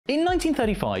In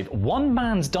 1935, one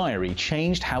man's diary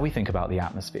changed how we think about the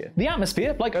atmosphere. The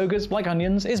atmosphere, like ogres, like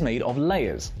onions, is made of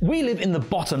layers. We live in the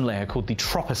bottom layer called the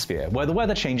troposphere, where the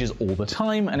weather changes all the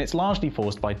time, and it's largely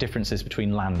forced by differences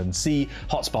between land and sea,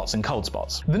 hot spots and cold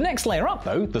spots. The next layer up,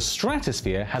 though, the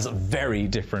stratosphere, has very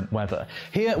different weather.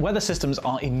 Here, weather systems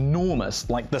are enormous,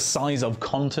 like the size of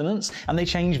continents, and they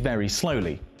change very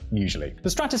slowly. Usually. The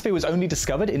stratosphere was only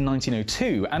discovered in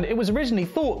 1902, and it was originally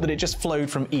thought that it just flowed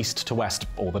from east to west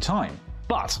all the time.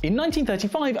 But in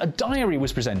 1935, a diary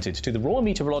was presented to the Royal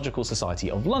Meteorological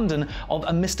Society of London of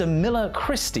a Mr. Miller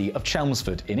Christie of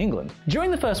Chelmsford in England.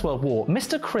 During the First World War,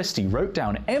 Mr. Christie wrote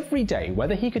down every day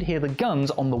whether he could hear the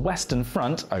guns on the Western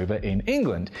Front over in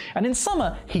England. And in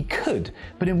summer, he could,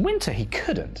 but in winter, he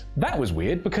couldn't. That was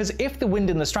weird, because if the wind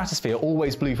in the stratosphere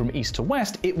always blew from east to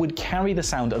west, it would carry the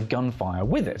sound of gunfire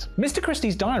with it. Mr.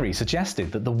 Christie's diary suggested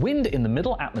that the wind in the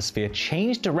middle atmosphere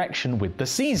changed direction with the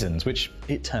seasons, which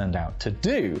it turned out to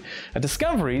do. A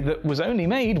discovery that was only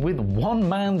made with one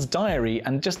man's diary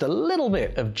and just a little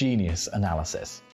bit of genius analysis.